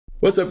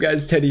What's up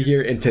guys, Teddy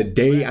here, and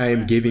today I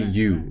am giving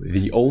you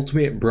the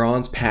ultimate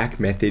bronze pack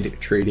method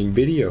trading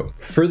video.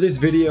 For this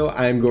video,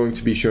 I'm going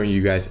to be showing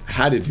you guys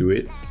how to do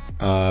it,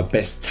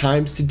 best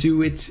times to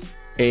do it,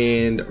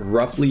 and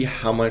roughly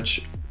how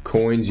much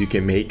coins you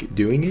can make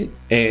doing it.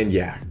 And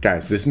yeah,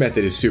 guys, this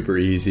method is super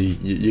easy.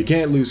 You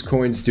can't lose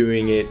coins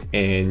doing it,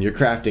 and you're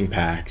crafting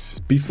packs.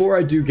 Before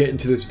I do get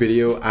into this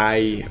video,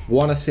 I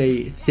want to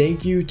say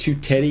thank you to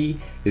Teddy.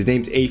 His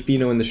name's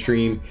Aephino in the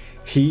stream.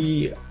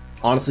 He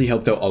honestly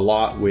helped out a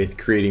lot with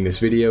creating this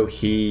video.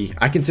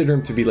 I consider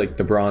him to be like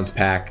the bronze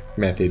pack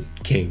method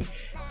king.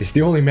 It's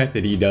the only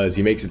method he does.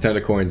 He makes a ton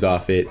of coins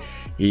off it.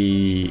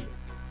 He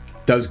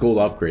does gold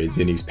upgrades,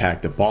 and he's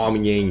packed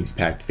Aubameyang, he's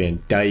packed Van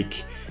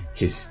Dijk.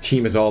 His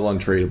team is all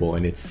untradeable,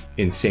 and it's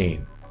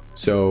insane.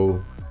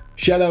 So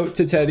shout out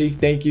to Teddy,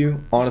 thank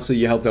you. Honestly,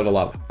 you helped out a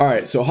lot. All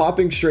right, so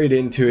hopping straight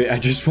into it, I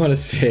just want to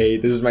say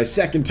this is my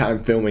second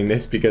time filming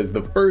this because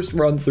the first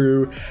run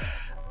through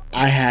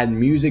I had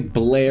music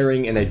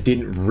blaring and I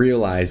didn't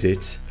realize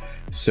it.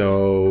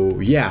 So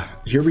yeah,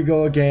 here we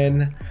go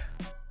again.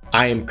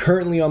 I am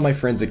currently on my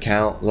friend's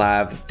account,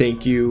 Lav.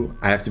 Thank you.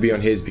 I have to be on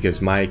his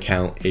because my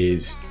account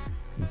is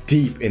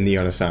deep in the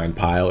unassigned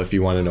pile. If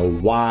you want to know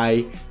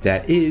why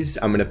that is,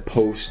 I'm going to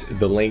post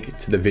the link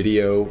to the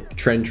video,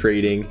 trend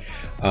trading.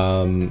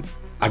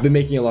 I've been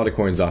making a lot of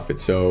coins off it.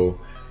 So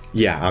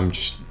yeah, I'm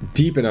just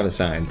deep in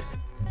unassigned.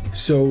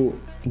 So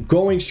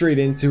going straight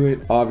into it,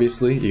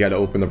 obviously you got to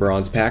open the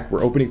bronze pack.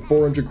 We're opening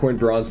 400 coin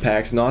bronze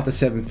packs, not the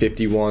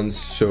 750 ones,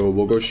 so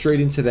we'll go straight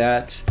into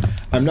that.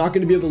 I'm not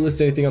going to be able to list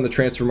anything on the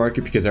transfer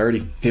market because I already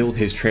filled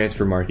his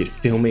transfer market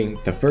filming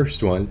the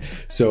first one,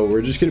 so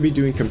we're just going to be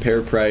doing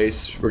compare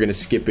price. We're going to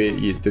skip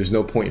it. There's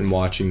no point in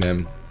watching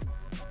them.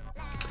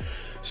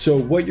 So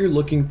what you're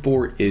looking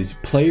for is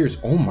players.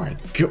 Oh my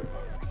god,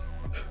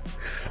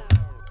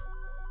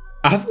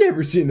 I've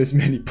never seen this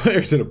many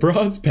players in a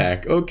bronze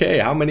pack. Okay,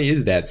 how many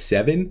is that?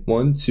 7?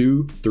 1,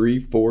 2, 3,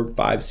 4,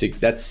 5, 6.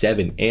 That's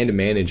 7 and a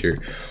manager.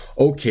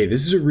 Okay,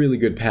 this is a really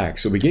good pack.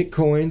 So we get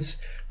coins,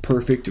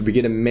 perfect. We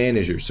get a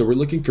manager. So we're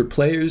looking for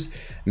players,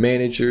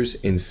 managers,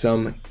 and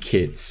some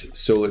kits.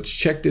 So let's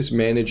check this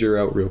manager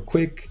out real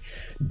quick.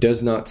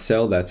 Does not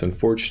sell. That's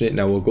unfortunate.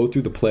 Now we'll go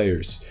through the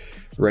players.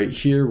 Right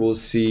here, we'll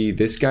see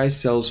this guy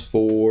sells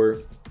for...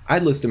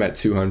 I'd list him at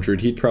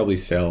 200. He'd probably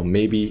sell.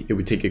 Maybe it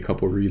would take a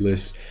couple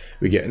relists.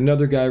 We get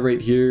another guy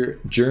right here,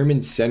 German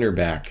center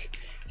back.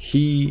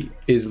 He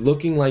is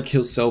looking like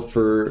he'll sell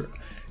for,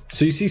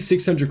 so you see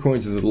 600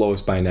 coins is the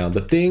lowest by now. The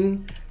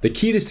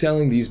key to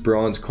selling these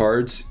bronze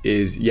cards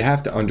is you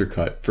have to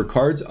undercut. For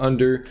cards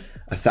under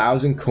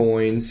 1,000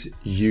 coins,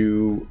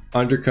 you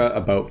undercut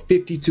about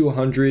 50 to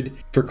 100.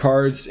 For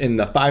cards in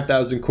the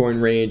 5,000 coin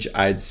range,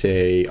 I'd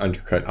say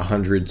undercut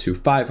 100 to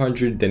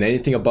 500. Then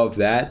anything above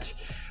that,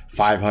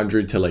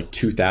 500 to like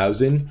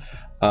 2,000.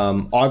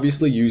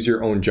 Obviously use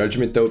your own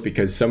judgment though,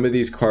 because some of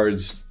these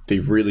cards, they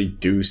really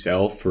do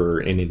sell for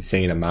an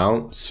insane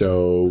amount.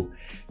 So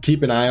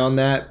keep an eye on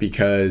that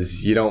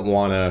because you don't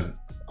want to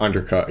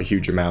undercut a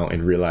huge amount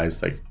and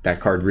realize like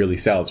that card really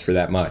sells for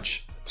that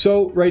much.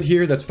 So right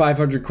here, that's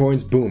 500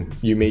 coins. Boom,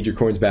 you made your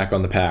coins back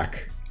on the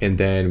pack. And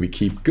then we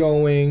keep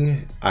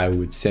going. I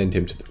would send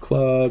him to the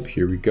club.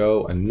 Here we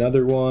go,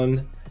 another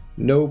one.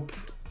 Nope.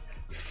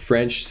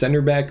 French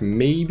center back,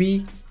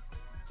 maybe.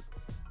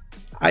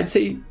 I'd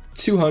say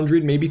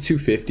 200, maybe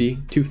 250.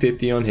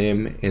 250 on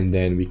him, and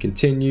then we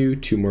continue.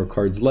 2 more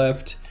cards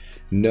left.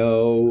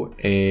 No,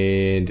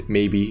 and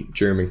maybe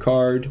German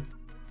card.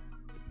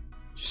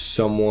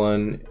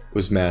 Someone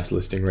was mass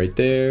listing right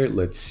there.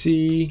 Let's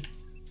see.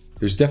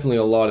 There's definitely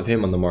a lot of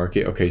him on the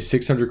market. Okay,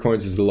 600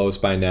 coins is the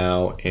lowest by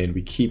now, and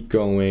we keep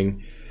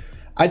going.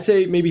 I'd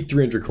say maybe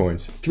 300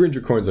 coins.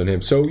 300 coins on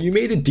him. So you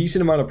made a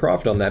decent amount of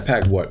profit on that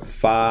pack. What,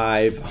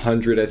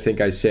 500? I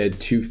think I said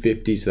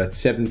 250. So that's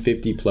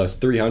 750 plus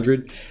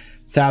 300.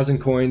 1,000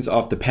 coins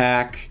off the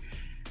pack.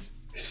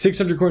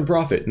 600 coin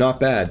profit.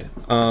 Not bad.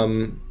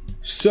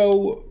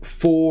 So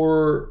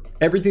for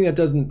everything that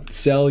doesn't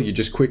sell, you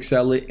just quick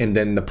sell it. And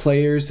then the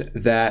players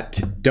that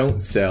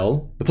don't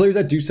sell, the players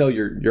that do sell,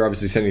 you're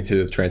obviously sending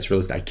to the transfer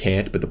list. I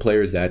can't, but the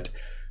players that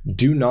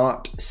do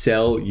not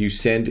sell, you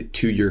send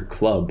to your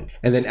club.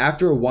 And then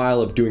after a while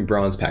of doing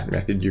bronze pack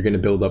method, you're going to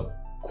build up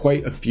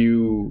quite a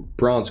few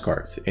bronze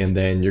cards, and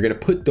then you're going to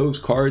put those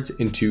cards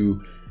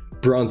into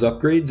bronze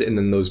upgrades, and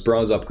then those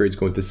bronze upgrades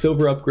go into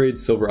silver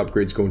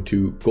upgrades go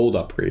into gold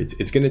upgrades.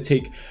 It's going to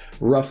take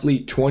roughly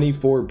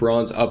 24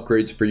 bronze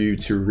upgrades for you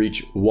to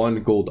reach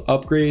 1 gold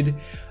upgrade.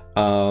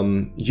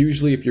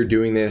 Usually if you're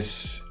doing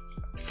this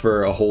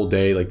for a whole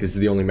day, like this is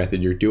the only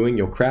method you're doing,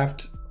 you'll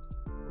craft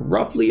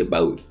roughly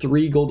about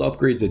 3 gold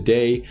upgrades a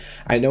day.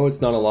 I know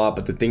it's not a lot,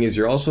 but the thing is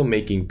you're also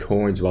making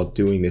coins while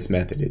doing this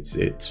method.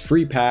 It's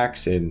free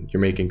packs and you're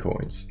making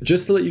coins.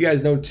 Just to let you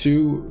guys know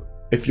too,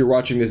 if you're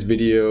watching this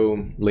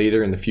video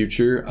later in the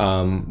future,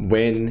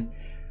 when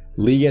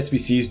League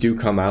SBCs do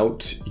come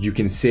out, you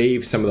can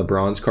save some of the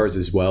bronze cards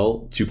as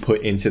well to put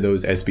into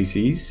those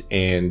SBCs,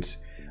 and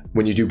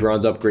when you do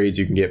bronze upgrades,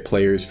 you can get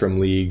players from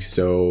leagues,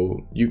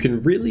 so you can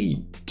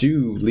really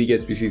do league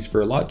SBCs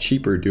for a lot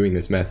cheaper doing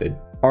this method.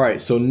 All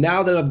right, so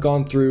now that I've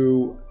gone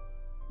through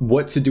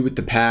what to do with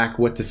the pack,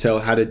 what to sell,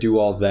 how to do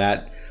all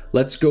that,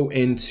 let's go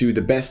into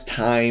the best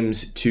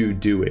times to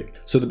do it.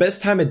 So the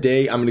best time of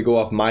day, I'm gonna go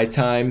off my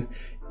time,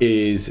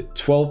 is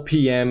 12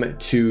 p.m.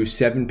 to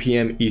 7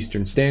 p.m.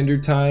 Eastern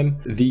Standard Time.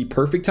 The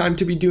perfect time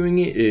to be doing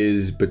it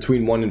is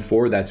between 1 and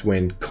 4. That's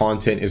when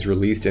content is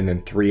released, and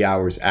then 3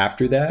 hours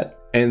after that.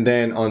 And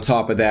then on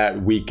top of that,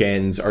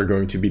 weekends are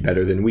going to be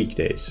better than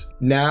weekdays.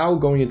 Now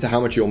going into how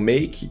much you'll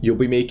make, you'll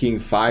be making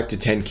 5 to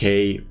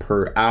 10K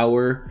per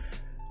hour.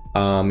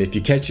 If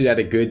you catch it at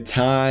a good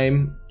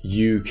time,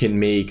 you can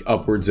make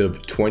upwards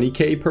of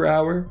 20K per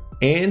hour.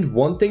 And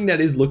one thing that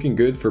is looking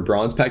good for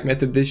bronze pack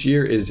method this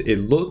year is it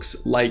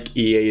looks like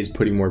EA is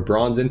putting more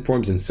bronze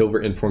informs and silver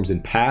informs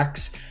in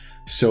packs.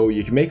 So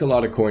you can make a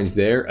lot of coins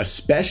there,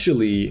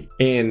 especially,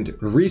 and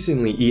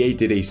recently EA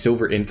did a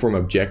silver inform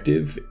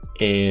objective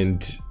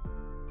and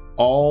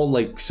all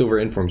like silver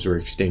informs were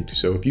extinct.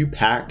 So if you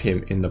packed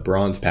him in the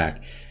bronze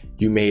pack,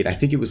 you made, I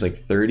think it was like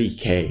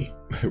 30K,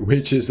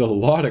 which is a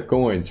lot of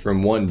coins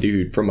from one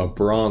dude from a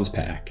bronze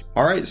pack.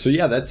 All right, so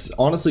yeah, that's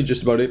honestly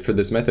just about it for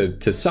this method.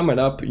 To sum it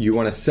up, you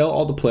want to sell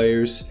all the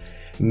players,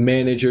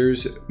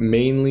 managers,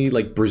 mainly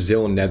like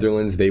Brazil and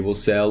Netherlands, they will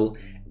sell,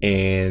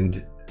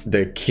 and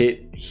the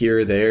kit here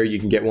or there, you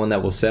can get one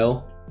that will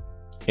sell.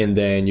 And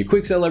then you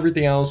quick sell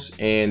everything else,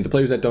 and the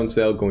players that don't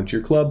sell go into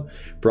your club,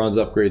 bronze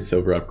upgrade,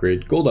 silver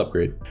upgrade, gold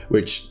upgrade,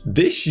 which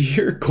this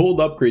year gold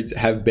upgrades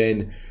have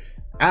been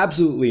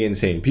absolutely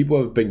insane.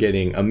 People have been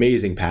getting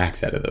amazing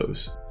packs out of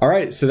those. All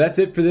right, so that's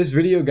it for this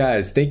video,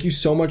 guys. Thank you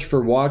so much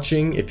for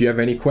watching. If you have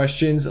any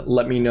questions,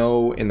 let me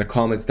know in the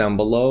comments down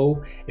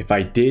below. If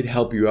I did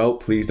help you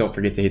out, please don't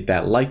forget to hit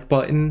that like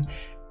button.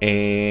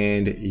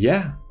 And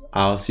yeah,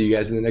 I'll see you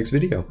guys in the next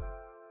video.